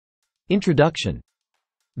Introduction.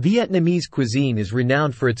 Vietnamese cuisine is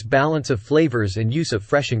renowned for its balance of flavors and use of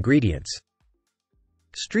fresh ingredients.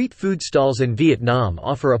 Street food stalls in Vietnam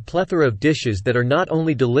offer a plethora of dishes that are not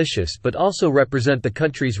only delicious but also represent the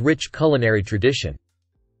country's rich culinary tradition.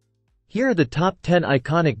 Here are the top 10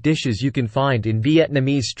 iconic dishes you can find in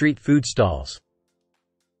Vietnamese street food stalls.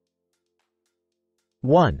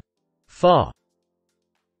 1. Pho.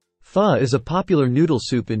 Pho is a popular noodle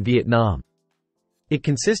soup in Vietnam. It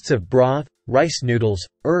consists of broth, rice noodles,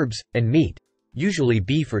 herbs, and meat, usually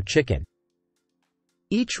beef or chicken.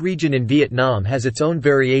 Each region in Vietnam has its own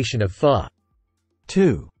variation of pho.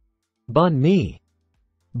 2. Banh mi.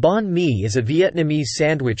 Banh mi is a Vietnamese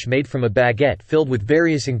sandwich made from a baguette filled with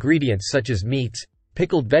various ingredients such as meats,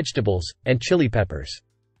 pickled vegetables, and chili peppers.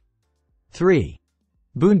 3.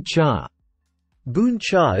 Bún chả. Bún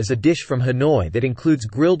chả is a dish from Hanoi that includes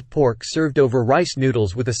grilled pork served over rice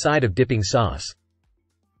noodles with a side of dipping sauce.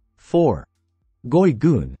 4. Goi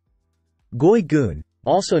goon. Goi goon,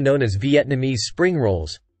 also known as Vietnamese spring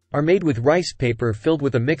rolls, are made with rice paper filled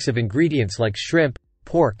with a mix of ingredients like shrimp,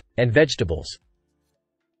 pork, and vegetables.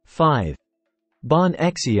 5. Banh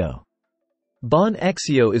xeo. Banh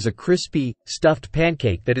xeo is a crispy, stuffed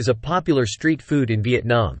pancake that is a popular street food in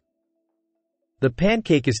Vietnam. The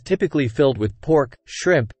pancake is typically filled with pork,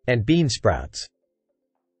 shrimp, and bean sprouts.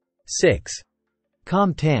 6.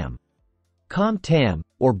 Cam tam. Cam tam,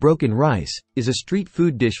 or broken rice, is a street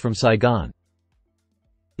food dish from Saigon.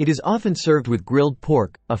 It is often served with grilled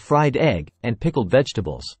pork, a fried egg, and pickled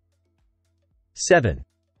vegetables. 7.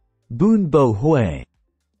 Bún bò Huế.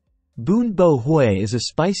 Bún bò Huế is a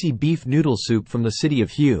spicy beef noodle soup from the city of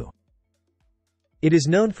Hue. It is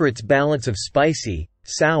known for its balance of spicy,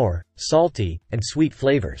 sour, salty, and sweet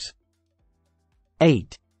flavors.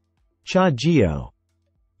 8. Cha gio.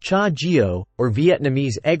 Cha gio, or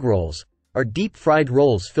Vietnamese egg rolls, are deep-fried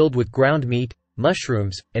rolls filled with ground meat,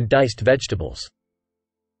 mushrooms, and diced vegetables.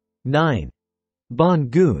 9. Banh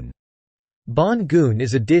goon. Banh goon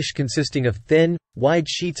is a dish consisting of thin, wide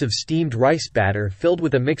sheets of steamed rice batter filled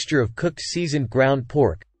with a mixture of cooked seasoned ground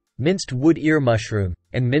pork, minced wood ear mushroom,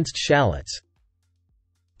 and minced shallots.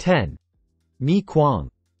 10. Mi quang.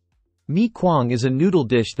 Mi quang is a noodle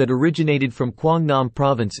dish that originated from Quang Nam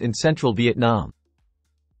province in central Vietnam.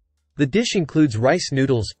 The dish includes rice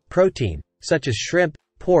noodles, protein, such as shrimp,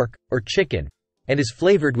 pork, or chicken, and is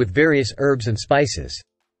flavored with various herbs and spices.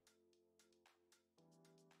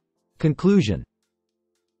 Conclusion.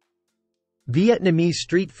 Vietnamese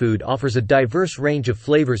street food offers a diverse range of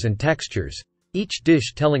flavors and textures, each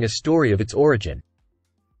dish telling a story of its origin.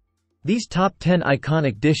 These top 10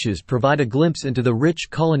 iconic dishes provide a glimpse into the rich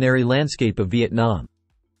culinary landscape of Vietnam.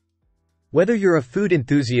 Whether you're a food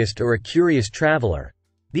enthusiast or a curious traveler,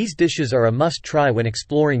 these dishes are a must-try when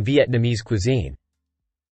exploring Vietnamese cuisine.